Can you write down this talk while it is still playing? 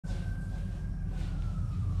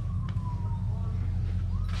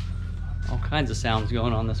kinds of sounds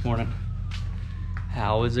going on this morning.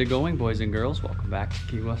 How is it going, boys and girls? Welcome back to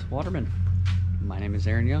Key West Waterman. My name is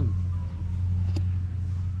Aaron Young.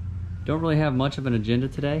 Don't really have much of an agenda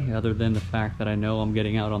today other than the fact that I know I'm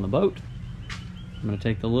getting out on the boat. I'm going to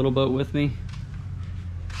take the little boat with me.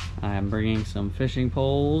 I am bringing some fishing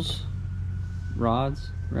poles, rods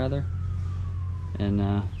rather, and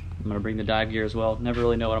I'm going to bring the dive gear as well. Never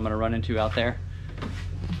really know what I'm going to run into out there.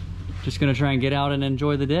 Just going to try and get out and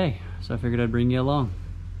enjoy the day, so I figured I'd bring you along.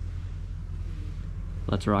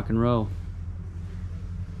 Let's rock and roll.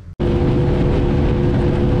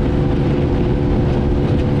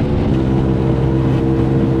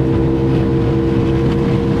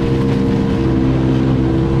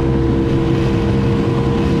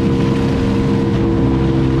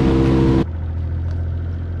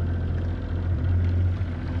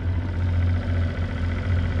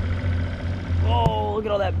 Look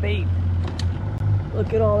at all that bait.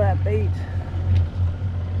 Look at all that bait.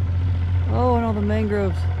 Oh, and all the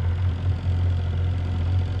mangroves.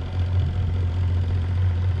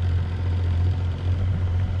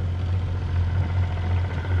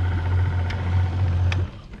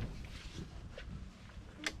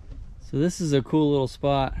 So this is a cool little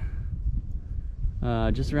spot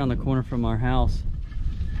just around the corner from our house.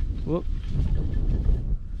 Whoop.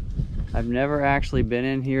 I've never actually been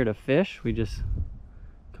in here to fish. We just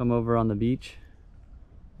come over on the beach.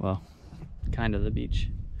 Well, kind of the beach.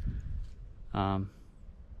 But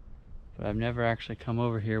I've never actually come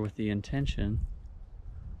over here with the intention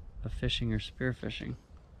of fishing or spearfishing.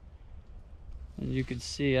 As you can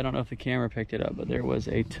see, I don't know if the camera picked it up, but there was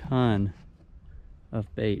a ton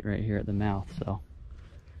of bait right here at the mouth, so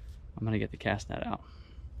I'm gonna get the cast net out.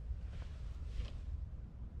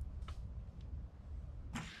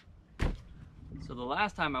 So the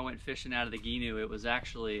last time I went fishing out of the Ginu, it was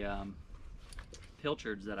actually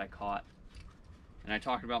pilchards that I caught. And I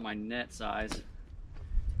talked about my net size.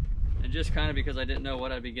 And just kind of because I didn't know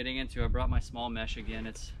what I'd be getting into, I brought my small mesh again.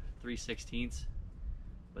 It's 3/16.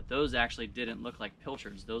 But those actually didn't look like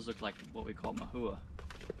pilchards. Those look like what we call mahua.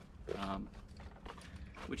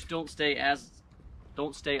 Which don't stay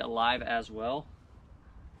alive as well.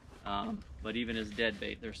 But even as dead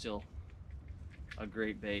bait, they're still a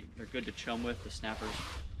great bait. They're good to chum with, the snappers,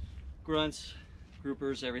 grunts,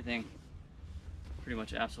 groupers, everything. Pretty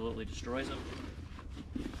much absolutely destroys them.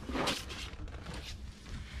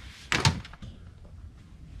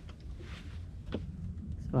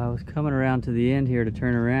 So I was coming around to the end here to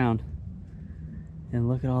turn around and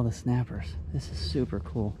look at all the snappers. This is super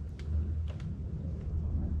cool.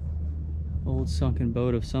 Old sunken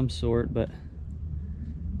boat of some sort, but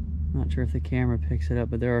I'm not sure if the camera picks it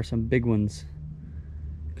up, but there are some big ones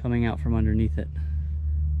coming out from underneath it.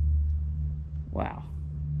 Wow.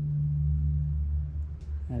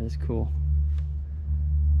 That is cool.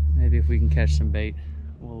 Maybe if we can catch some bait,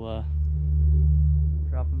 we'll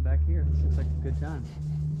drop them back here. This looks like a good time.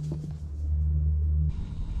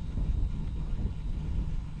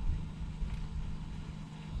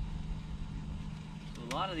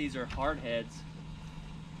 A lot of these are hard heads.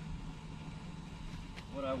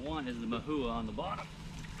 What I want is the mahua on the bottom.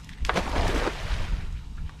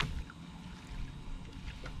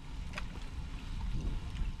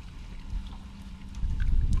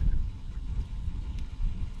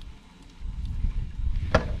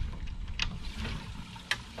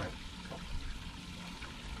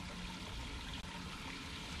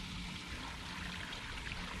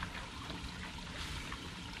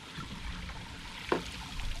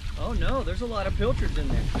 Oh no, there's a lot of pilchards in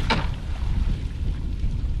there.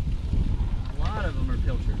 A lot of them are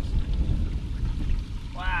pilchards.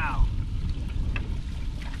 Wow.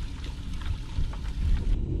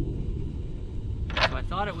 So I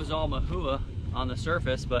thought it was all mahua on the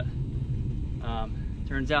surface, but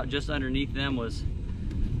turns out just underneath them was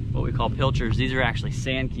what we call pilchards. These are actually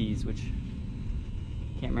sand keys, which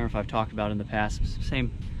I can't remember if I've talked about in the past.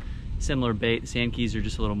 Similar bait. Sand keys are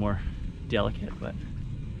just a little more delicate, but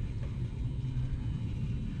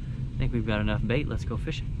I think we've got enough bait. Let's go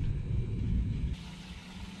fishing.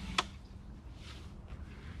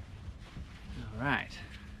 All right.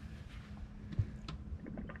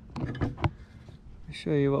 I'll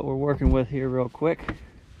show you what we're working with here real quick.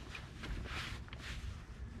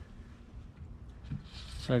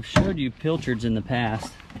 So I've showed you pilchards in the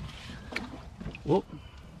past. Whoop.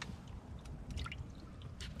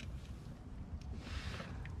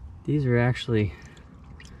 These are actually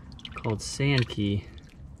called sand key.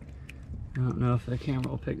 I don't know if the camera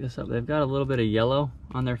will pick this up. They've got a little bit of yellow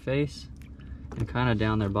on their face and kind of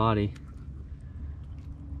down their body.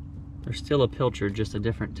 They're still a pilchard, just a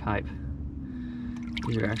different type.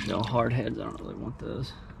 These are actually all hard heads. I don't really want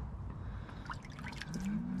those.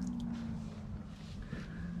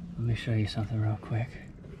 Let me show you something real quick.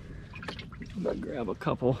 I'm gonna grab a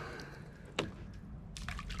couple.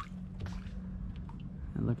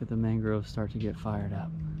 And look at the mangroves start to get fired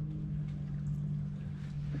up.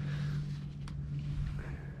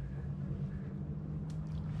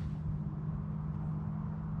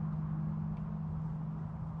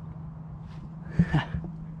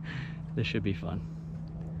 This should be fun.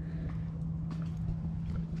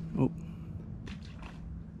 Oh.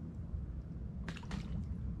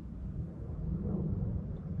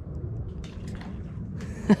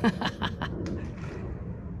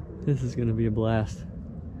 This is gonna be a blast.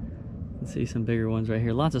 Let's see some bigger ones right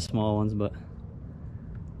here. Lots of small ones, but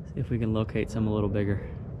see if we can locate some a little bigger.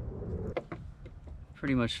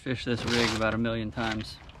 Pretty much fished this rig about 1,000,000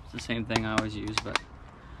 times. It's the same thing I always use, but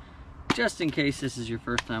just in case this is your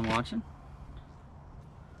first time watching,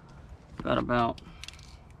 got about,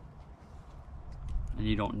 and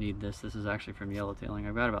you don't need this, this is actually from yellowtailing,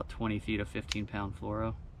 I've got about 20 feet of 15-pound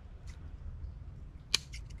fluoro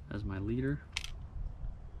as my leader.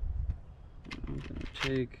 I'm gonna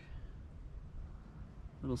take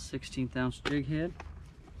a little 16th ounce jig head.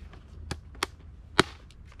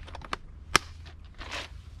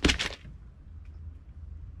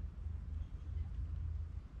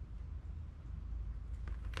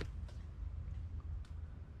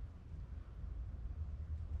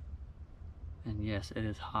 And yes, it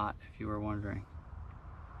is hot, if you were wondering.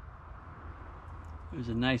 There's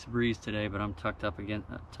a nice breeze today, but I'm tucked up again,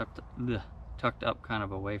 tucked up kind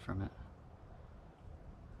of away from it.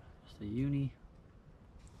 Just a uni.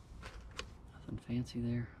 Nothing fancy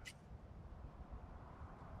there.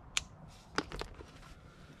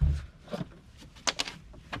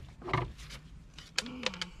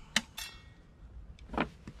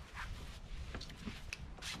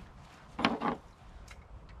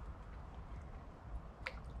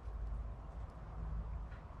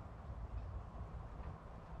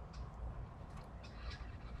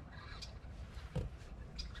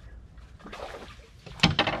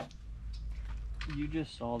 You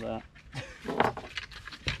just saw that. That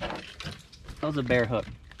was a bear hook.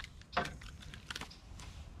 I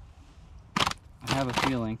have a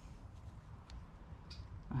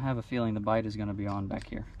feeling the bite is going to be on back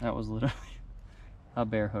here. That was literally a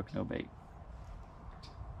bear hook, no bait.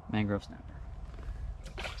 Mangrove snapper.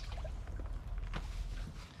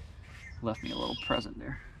 Left me a little present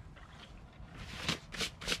there.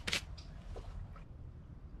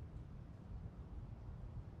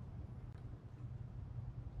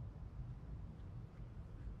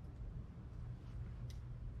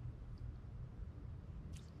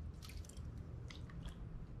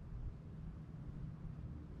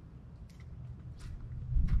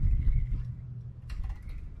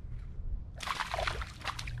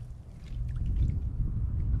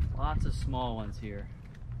 Lots of small ones here.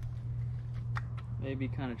 May be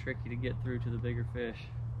kind of tricky to get through to the bigger fish.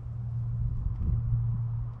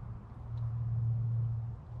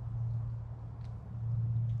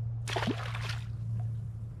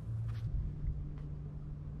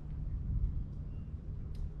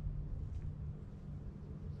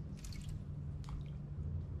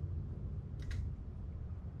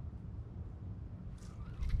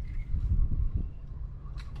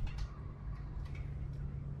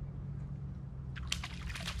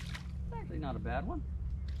 Not a bad one.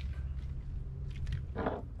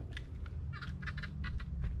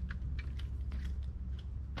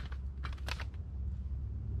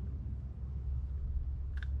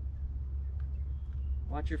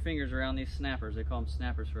 Watch your fingers around these snappers. They call them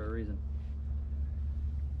snappers for a reason.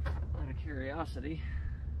 Out of curiosity.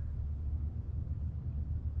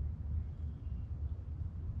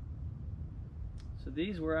 So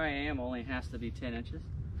these where I am only has to be 10 inches.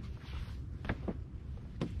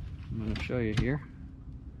 I'm going to show you here.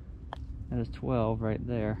 That is 12 right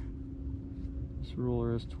there. This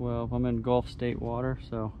ruler is 12. I'm in Gulf State water,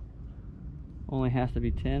 so only has to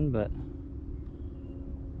be 10, but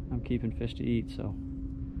I'm keeping fish to eat, so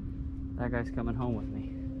that guy's coming home with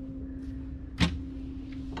me.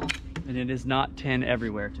 And it is not 10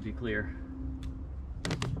 everywhere, to be clear.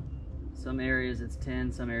 Some areas it's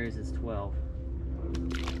 10, some areas it's 12.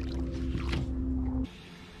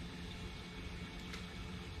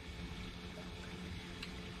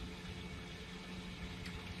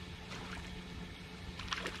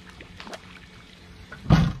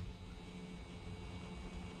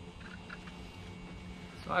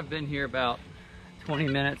 I've been here about 20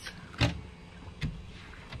 minutes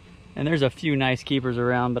and there's a few nice keepers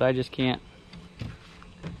around, but I just can't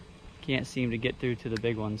seem to get through to the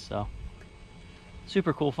big ones, so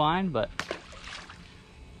Super cool find, but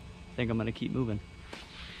I think I'm gonna keep moving.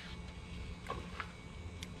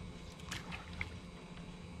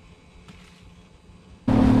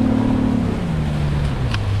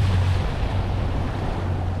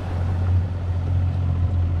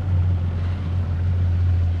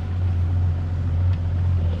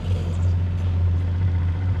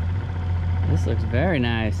 This looks very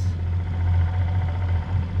nice.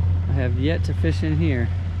 I have yet to fish in here,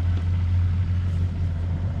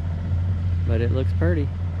 but it looks pretty.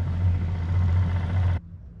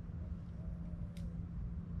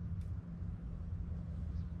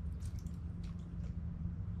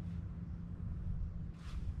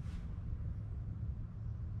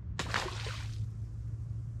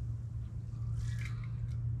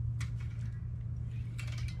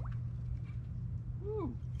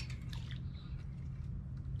 Woo.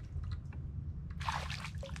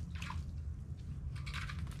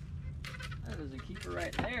 That is a keeper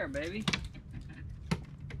right there, baby.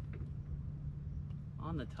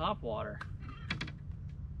 On the top water.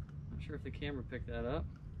 Not sure if the camera picked that up.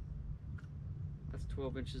 That's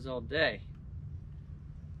 12 inches all day.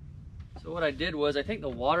 So what I did was, I think the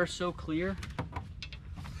water's so clear,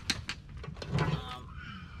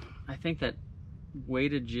 I think that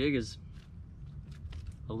weighted jig is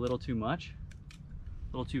a little too much,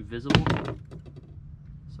 a little too visible.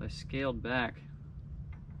 So I scaled back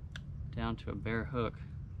down to a bare hook.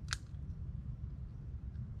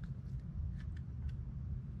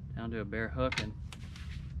 Down to a bare hook and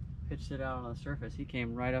pitched it out on the surface. He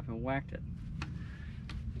came right up and whacked it.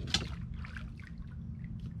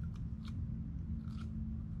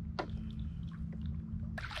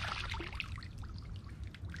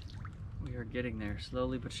 We are getting there,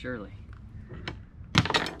 slowly but surely.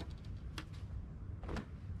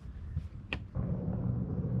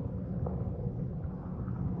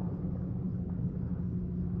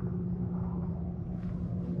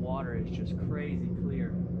 The water is just crazy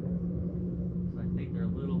clear. So I think they're a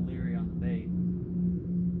little leery on the bait.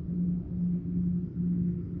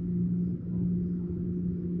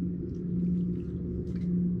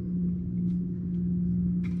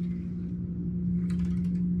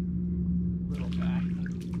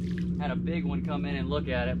 Had a big one come in and look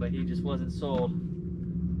at it, but he just wasn't sold.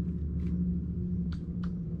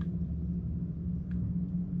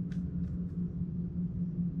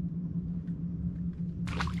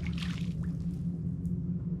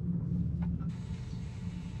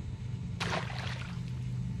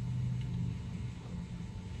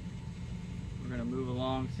 We're gonna move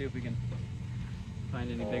along, see if we can find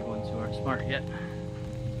any big ones who aren't smart yet.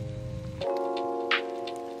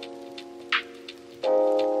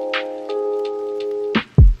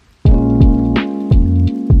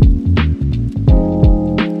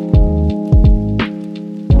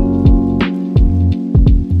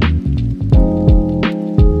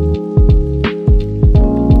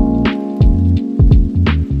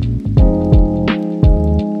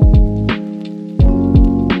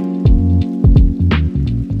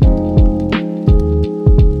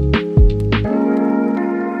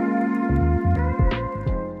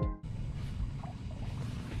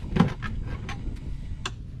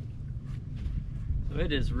 So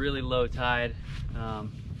it is really low tide.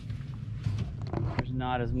 There's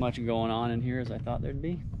not as much going on in here as I thought there'd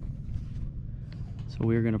be. So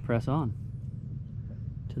we're gonna press on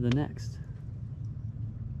to the next.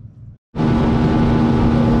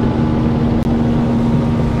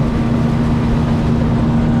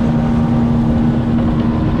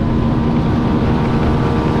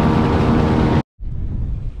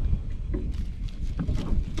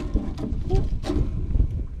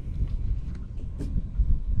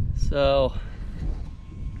 So,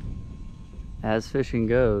 as fishing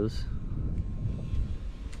goes,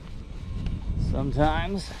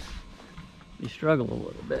 sometimes you struggle a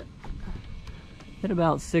little bit. Hit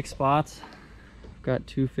about 6 spots. I've got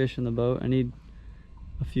 2 fish in the boat. I need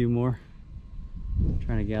a few more. I'm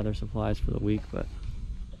trying to gather supplies for the week, but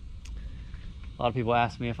a lot of people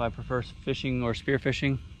ask me if I prefer fishing or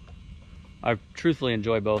spearfishing. I truthfully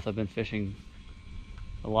enjoy both. I've been fishing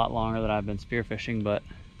a lot longer than I've been spearfishing, but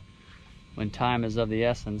when time is of the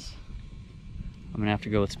essence, I'm gonna have to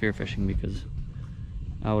go with spearfishing because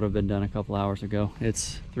I would have been done a couple hours ago.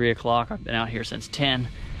 It's 3 o'clock. I've been out here since 10,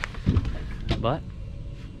 but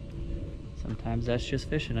sometimes that's just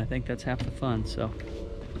fishing. I think that's half the fun. So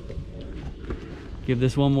give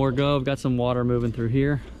this one more go. I've got some water moving through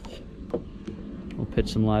here. We'll pitch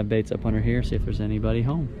some live baits up under here, see if there's anybody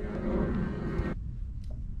home.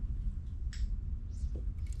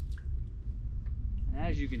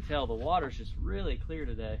 As you can tell, the water's just really clear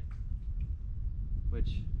today,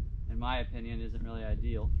 which in my opinion, isn't really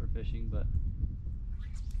ideal for fishing, but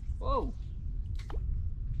whoa,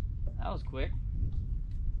 that was quick.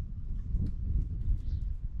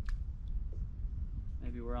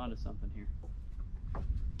 Maybe we're onto something here.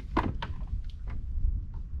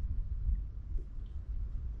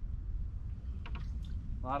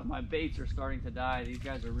 A lot of my baits are starting to die. These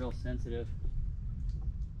guys are real sensitive.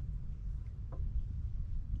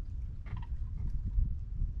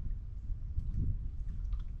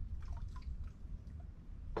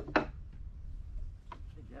 They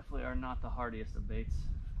definitely are not the hardiest of baits.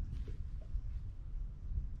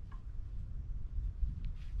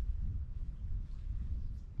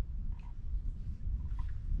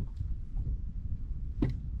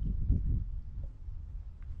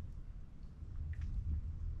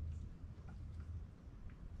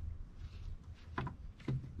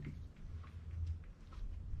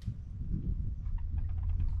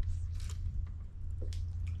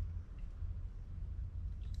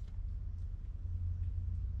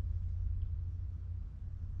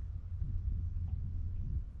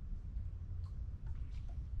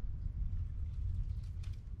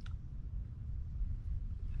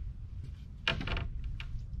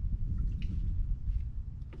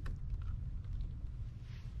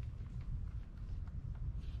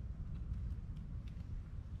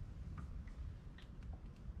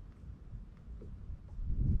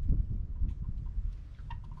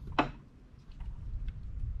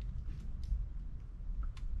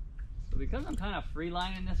 Because I'm kind of free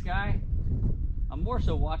lining this guy, I'm more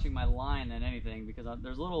so watching my line than anything, because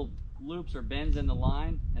there's little loops or bends in the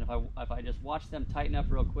line, and if I just watch them tighten up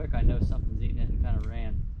real quick, I know something's eating it and kind of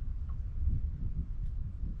ran.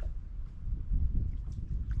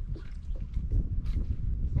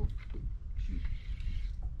 Oh, shoot.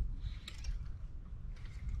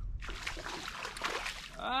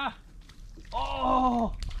 Ah!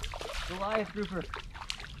 Oh! Goliath grouper.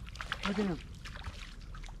 Look at him.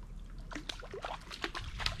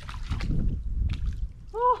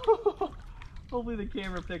 Hopefully the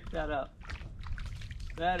camera picks that up.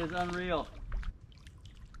 That is unreal.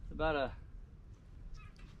 It's about a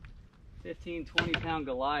 15, 20 pound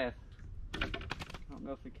Goliath. I don't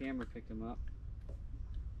know if the camera picked him up.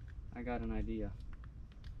 I got an idea.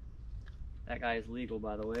 That guy is legal,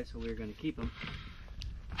 by the way, so we're going to keep him.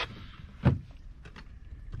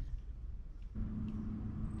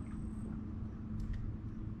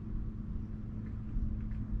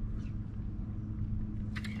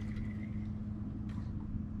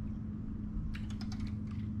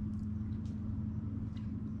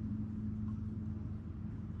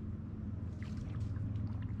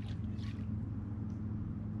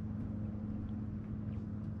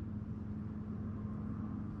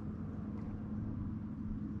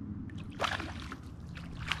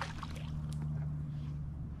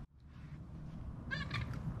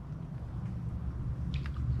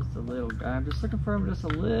 Just a little guy. I'm just looking for him just a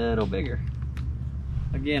little bigger.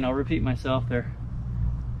 Again, I'll repeat myself there.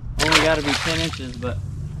 Only got to be 10 inches, but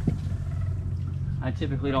I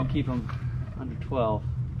typically don't keep them under 12.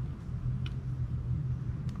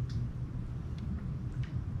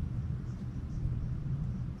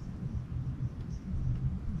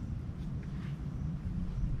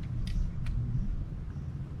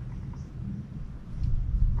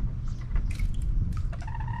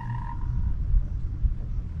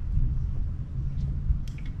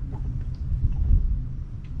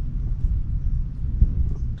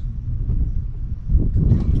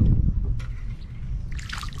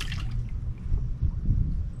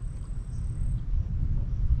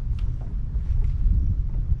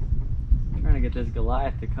 Get this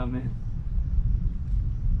Goliath to come in.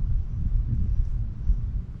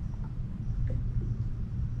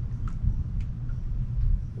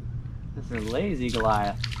 This is a lazy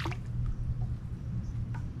Goliath.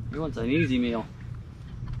 He wants an easy meal.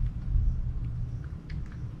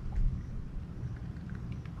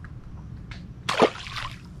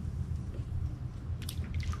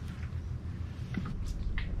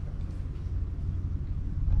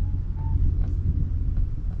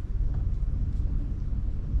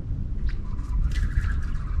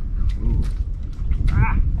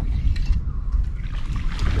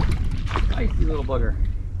 Feisty little bugger.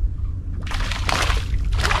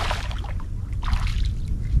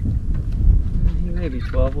 He may be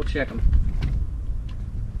 12, we'll check him.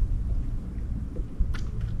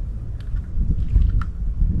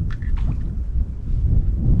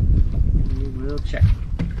 We will check.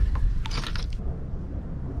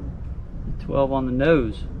 12 on the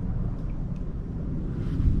nose.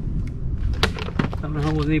 Coming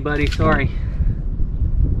home with me, buddy, sorry.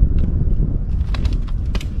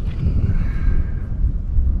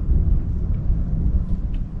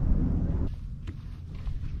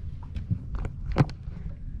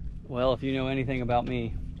 Well, if you know anything about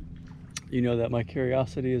me, you know that my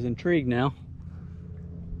curiosity is intrigued now,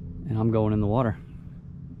 and I'm going in the water.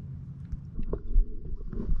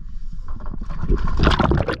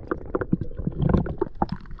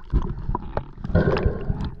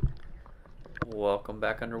 Welcome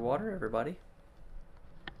back underwater, everybody.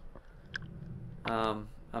 I'm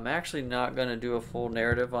actually not going to do a full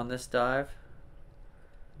narrative on this dive.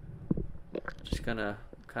 Just going to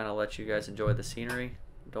kind of let you guys enjoy the scenery.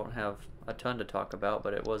 Don't have a ton to talk about,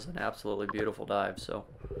 but it was an absolutely beautiful dive, so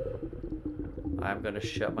I'm going to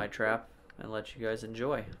shut my trap and let you guys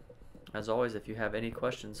enjoy. As always, if you have any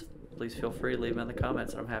questions, please feel free to leave them in the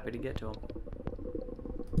comments, and I'm happy to get to them.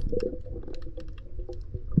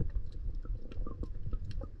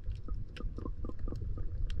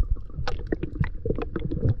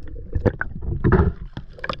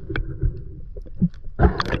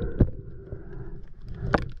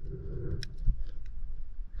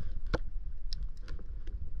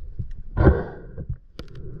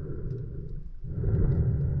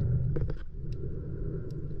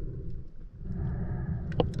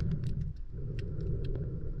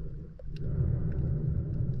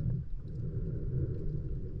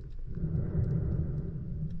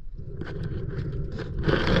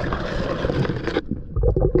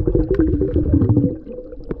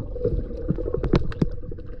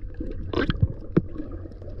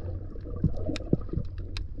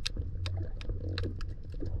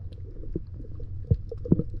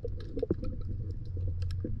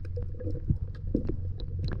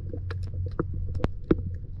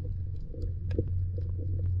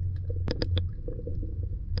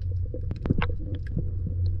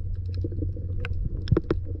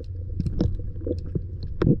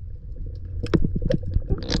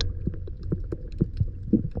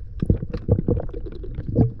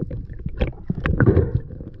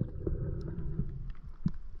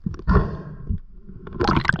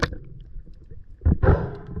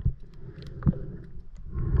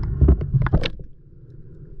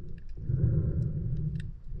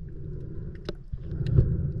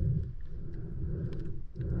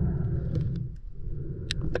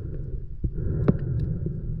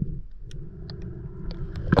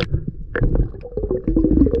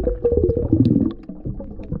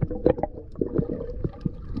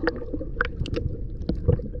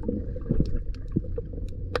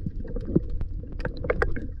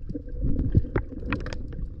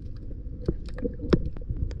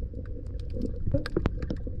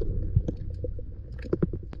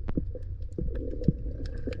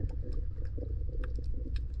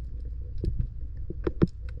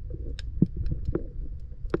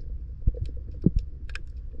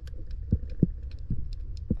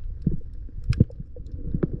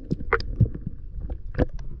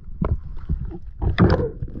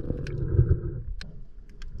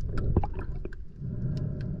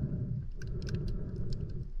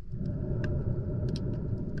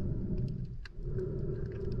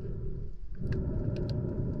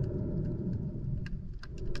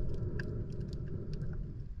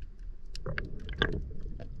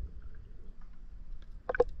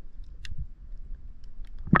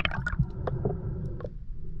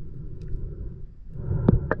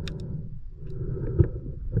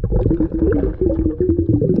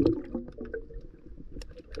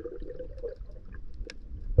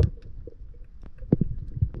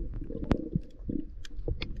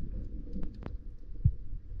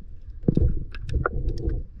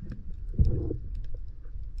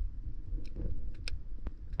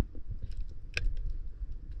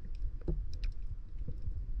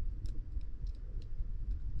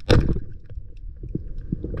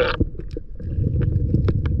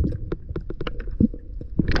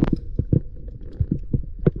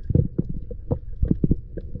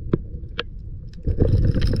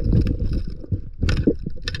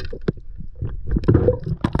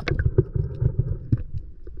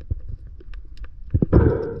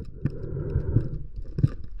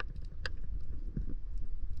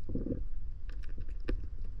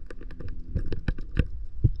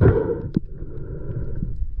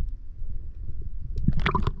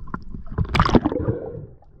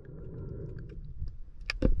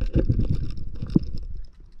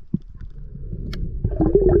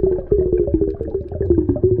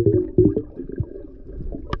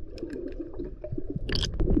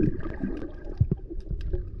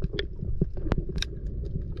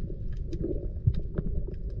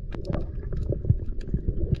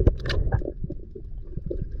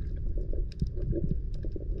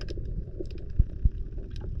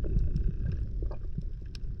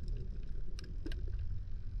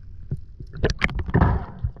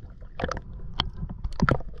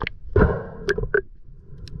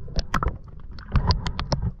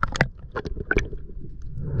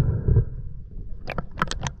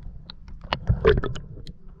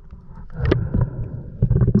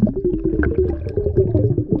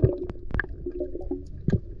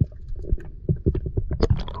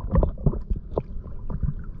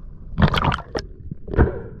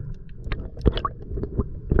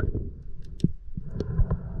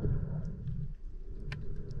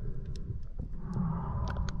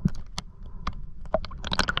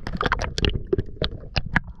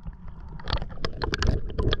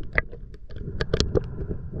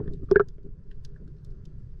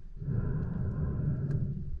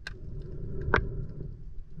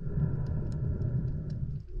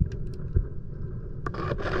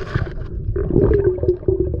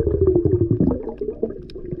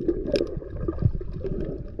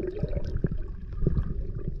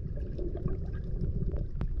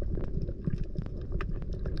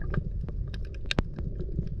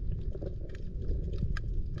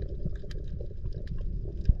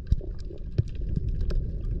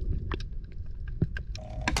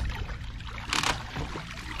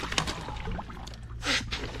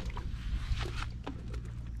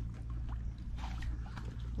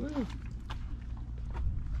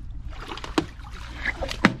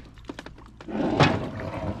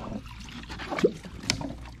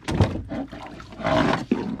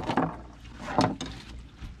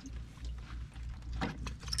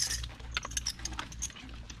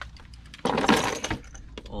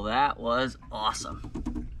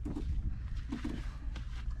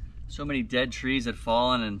 So many dead trees had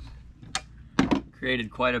fallen and created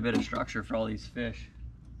quite a bit of structure for all these fish.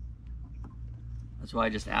 That's why I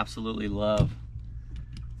just absolutely love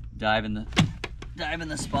diving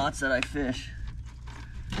the spots that I fish.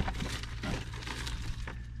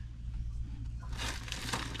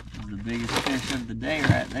 That's the biggest fish of the day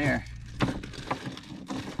right there.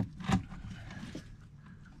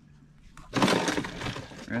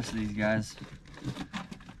 The rest of these guys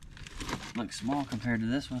look small compared to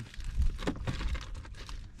this one.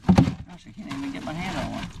 Gosh, I can't even get my hand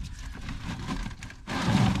on one.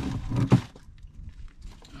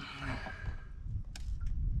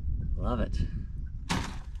 Love it.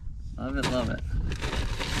 Love it, love it.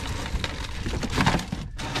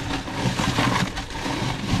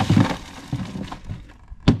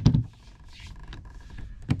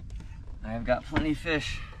 I have got plenty of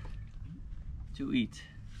fish to eat.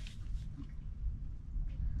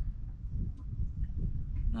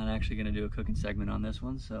 Not actually going to do a cooking segment on this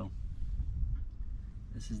one, so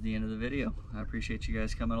this is the end of the video. I appreciate you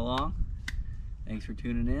guys coming along. Thanks for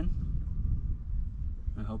tuning in.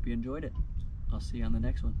 I hope you enjoyed it. I'll see you on the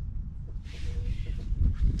next one.